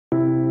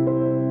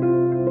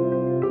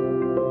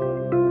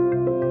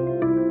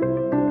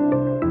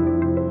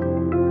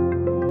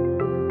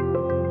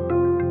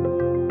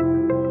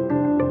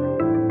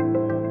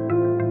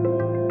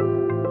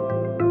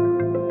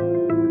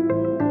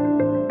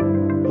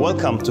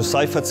Welcome to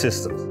Seifert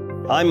Systems.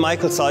 I'm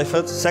Michael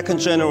Seifert, second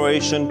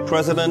generation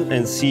President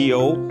and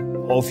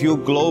CEO of your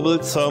global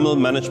thermal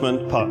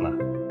management partner.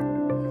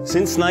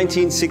 Since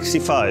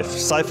 1965,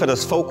 Seifert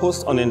has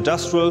focused on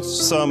industrial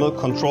thermal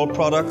control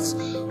products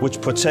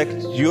which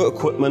protect your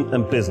equipment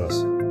and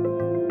business.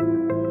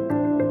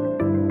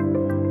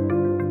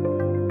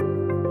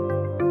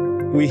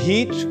 We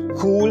heat,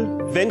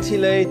 cool,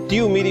 ventilate,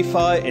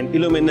 dehumidify and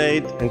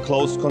illuminate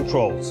enclosed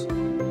controls.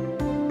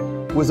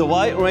 With a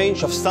wide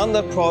range of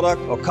standard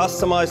product or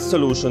customized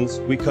solutions,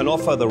 we can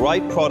offer the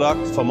right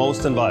product for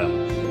most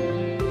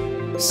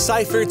environments.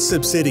 Seifert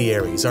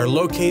subsidiaries are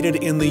located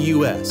in the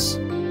US,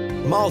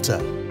 Malta,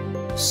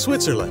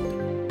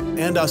 Switzerland,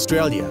 and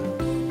Australia,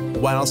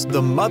 whilst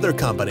the mother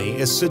company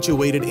is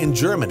situated in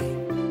Germany.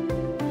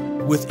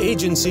 With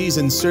agencies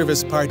and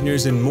service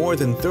partners in more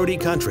than 30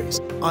 countries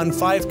on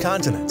 5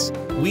 continents,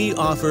 we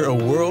offer a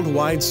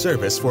worldwide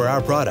service for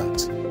our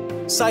products.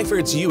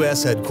 Seifert's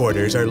U.S.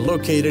 headquarters are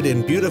located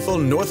in beautiful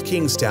North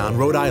Kingstown,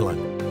 Rhode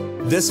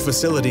Island. This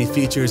facility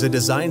features a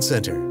design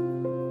center,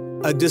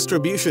 a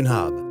distribution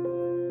hub,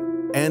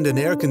 and an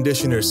air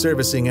conditioner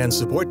servicing and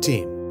support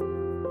team.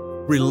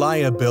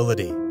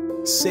 Reliability,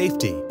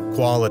 safety,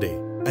 quality,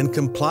 and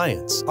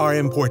compliance are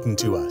important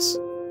to us.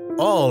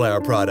 All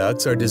our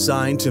products are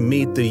designed to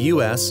meet the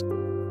US,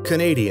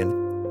 Canadian,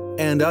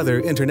 and other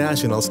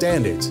international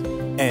standards.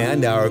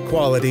 And our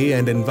quality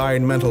and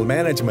environmental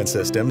management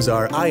systems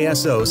are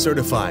ISO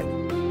certified.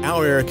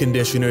 Our air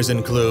conditioners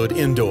include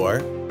indoor,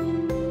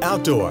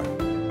 outdoor,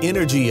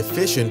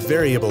 energy-efficient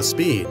variable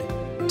speed,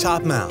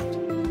 top mount,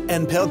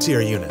 and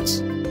Peltier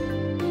units.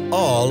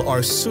 All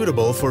are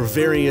suitable for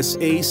various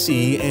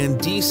AC and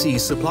DC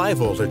supply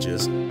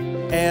voltages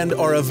and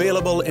are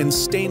available in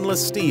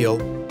stainless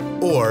steel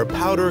or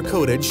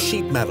powder-coated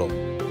sheet metal.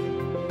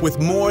 With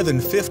more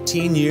than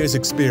 15 years'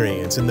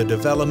 experience in the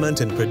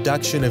development and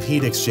production of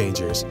heat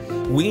exchangers,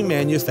 we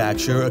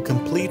manufacture a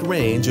complete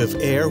range of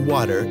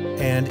air-water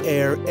and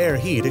air-air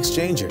heat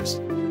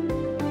exchangers.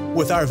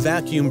 With our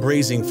vacuum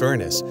brazing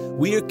furnace,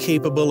 we are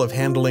capable of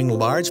handling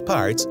large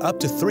parts up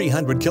to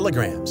 300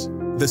 kilograms.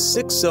 The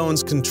 6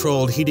 zones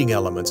controlled heating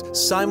elements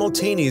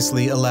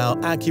simultaneously allow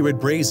accurate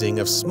brazing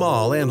of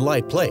small and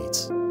light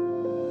plates.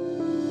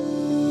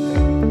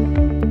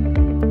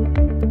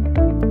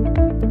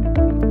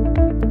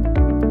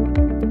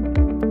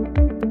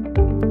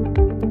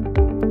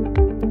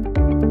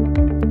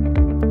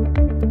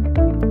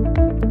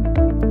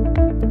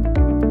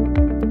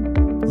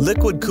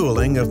 Liquid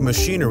cooling of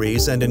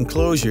machineries and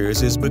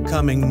enclosures is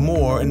becoming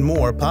more and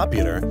more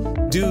popular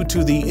due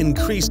to the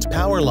increased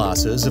power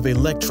losses of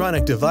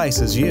electronic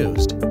devices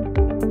used.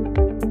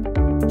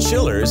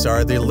 Chillers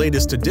are the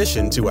latest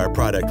addition to our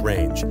product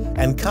range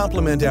and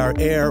complement our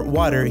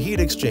air-water heat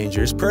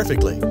exchangers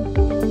perfectly.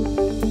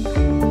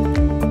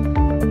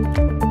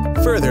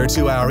 Further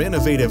to our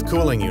innovative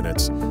cooling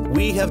units,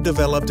 we have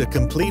developed a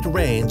complete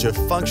range of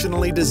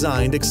functionally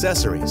designed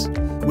accessories,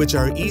 which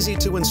are easy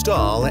to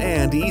install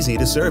and easy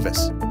to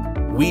service.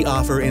 We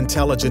offer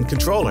intelligent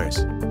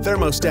controllers,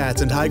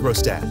 thermostats and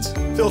hygrostats,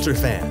 filter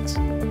fans,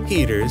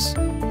 heaters,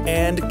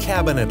 and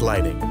cabinet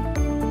lighting.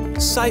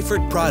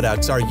 Seifert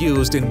products are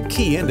used in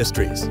key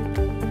industries.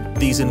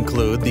 These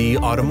include the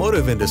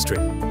automotive industry,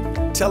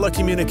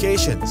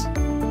 telecommunications,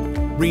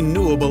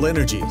 renewable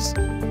energies,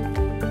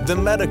 the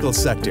medical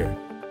sector,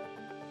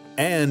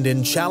 and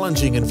in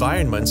challenging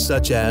environments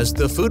such as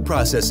the food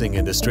processing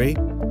industry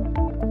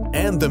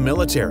and the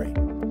military.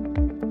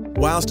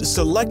 Whilst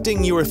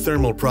selecting your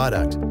thermal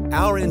product,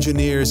 our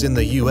engineers in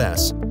the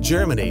US,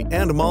 Germany,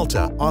 and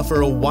Malta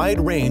offer a wide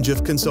range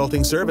of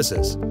consulting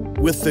services.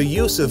 With the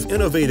use of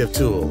innovative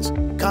tools,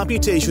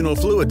 computational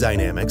fluid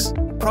dynamics,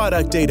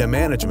 product data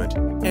management,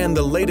 and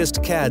the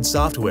latest CAD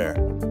software,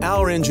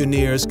 our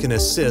engineers can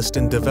assist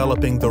in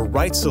developing the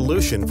right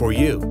solution for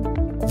you.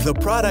 The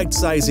product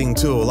sizing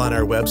tool on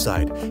our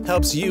website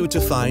helps you to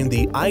find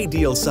the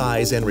ideal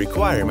size and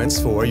requirements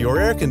for your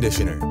air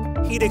conditioner,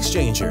 heat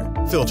exchanger,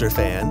 filter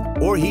fan,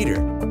 or heater.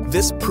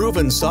 This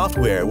proven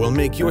software will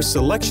make your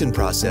selection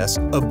process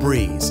a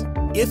breeze.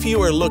 If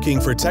you are looking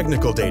for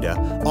technical data,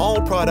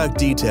 all product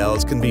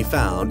details can be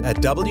found at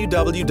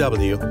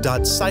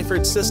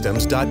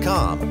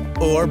www.seifertsystems.com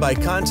or by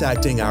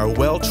contacting our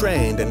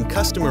well-trained and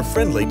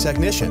customer-friendly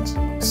technicians.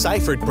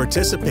 Seifert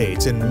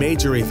participates in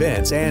major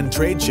events and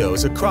trade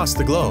shows across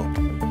the globe,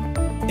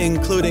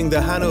 including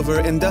the Hanover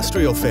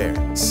Industrial Fair,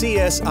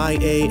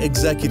 CSIA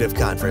Executive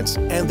Conference,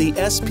 and the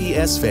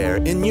SPS Fair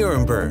in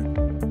Nuremberg.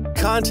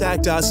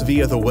 Contact us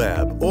via the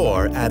web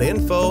or at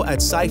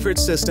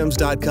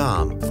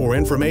info@seifertsystems.com for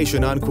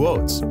information on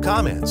quotes,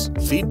 comments,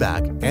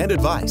 feedback, and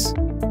advice.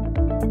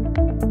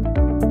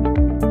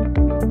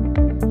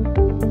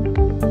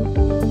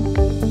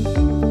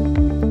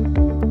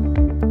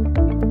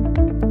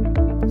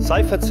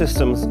 Seifert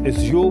Systems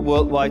is your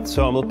worldwide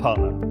thermal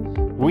partner,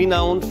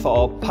 renowned for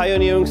our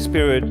pioneering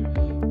spirit,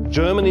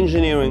 German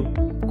engineering,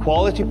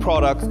 quality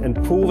products, and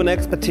proven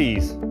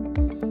expertise.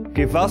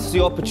 Give us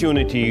the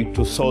opportunity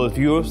to solve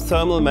your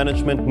thermal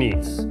management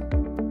needs.